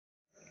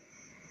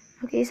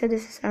Okay, so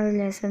this is our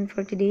lesson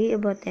for today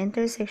about the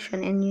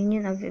intersection and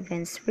union of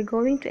events. We're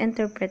going to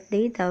interpret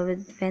data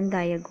with Venn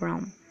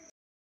diagram.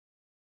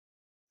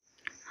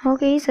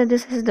 Okay, so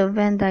this is the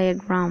Venn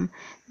diagram.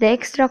 The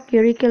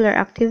extracurricular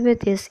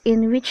activities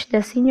in which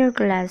the senior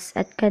class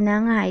at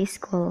Kananga High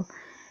School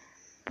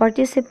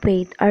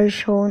participate are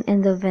shown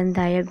in the Venn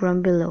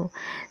diagram below.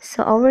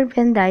 So our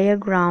Venn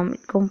diagram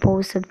is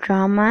composed of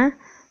drama,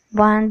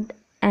 band,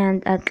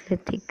 and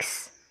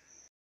athletics.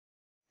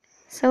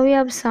 So we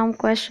have some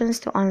questions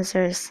to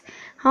answer.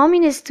 How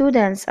many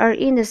students are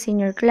in the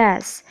senior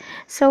class?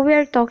 So we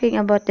are talking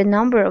about the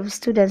number of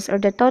students or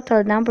the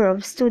total number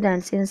of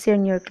students in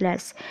senior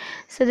class.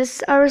 So this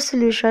is our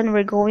solution.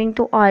 We're going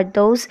to add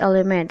those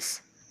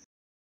elements.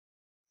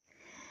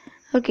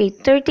 Okay,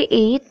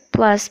 38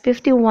 plus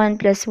 51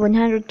 plus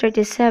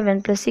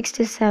 137 plus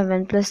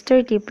 67 plus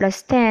 30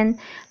 plus 10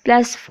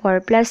 plus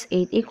 4 plus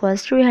 8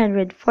 equals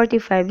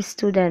 345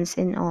 students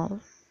in all.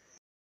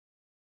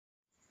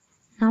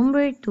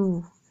 Number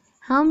 2.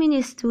 How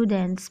many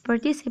students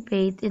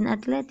participate in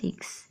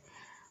athletics?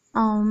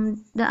 The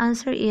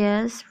answer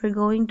is we're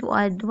going to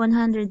add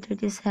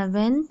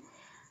 137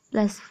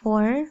 plus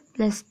 4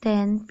 plus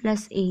 10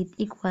 plus 8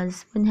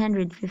 equals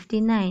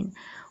 159.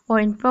 Or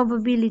in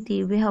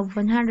probability, we have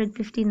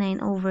 159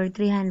 over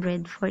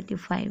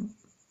 345.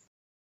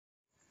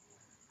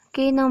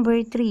 Okay,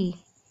 number 3.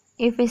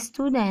 If a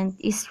student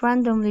is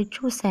randomly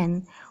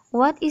chosen,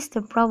 what is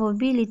the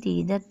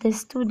probability that the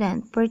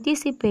student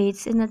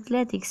participates in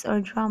athletics or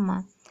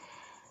drama?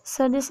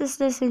 So this is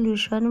the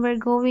solution. We're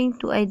going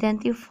to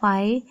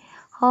identify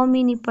how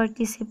many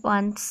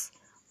participants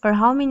or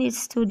how many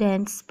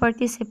students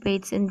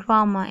participates in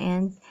drama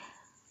and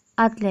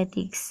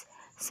athletics.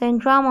 So in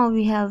drama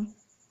we have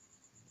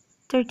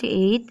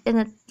 38, in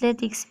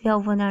athletics we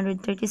have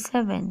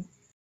 137.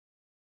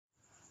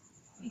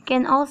 We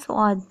can also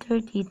add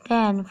 30,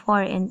 10,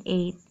 4, and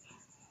 8.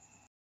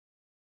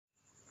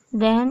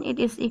 Then it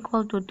is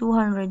equal to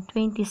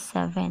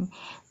 227.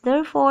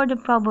 Therefore, the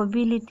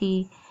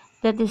probability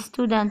that the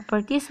student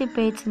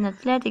participates in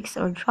athletics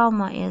or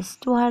drama is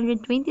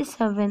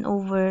 227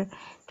 over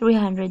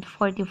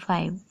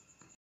 345.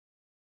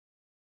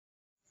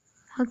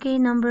 Okay,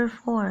 number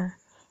 4.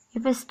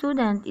 If a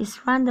student is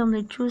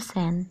randomly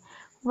chosen,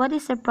 what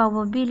is the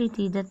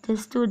probability that the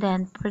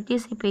student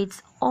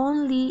participates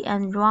only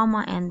in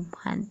drama and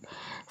band?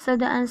 So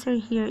the answer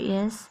here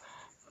is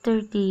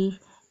 30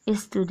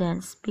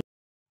 students.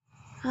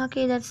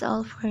 Okay, that's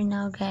all for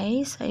now,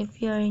 guys. So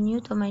if you are new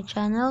to my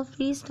channel,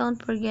 please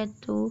don't forget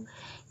to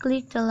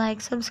click the like,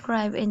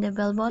 subscribe, and the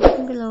bell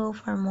button below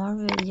for more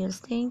videos.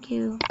 Thank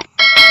you.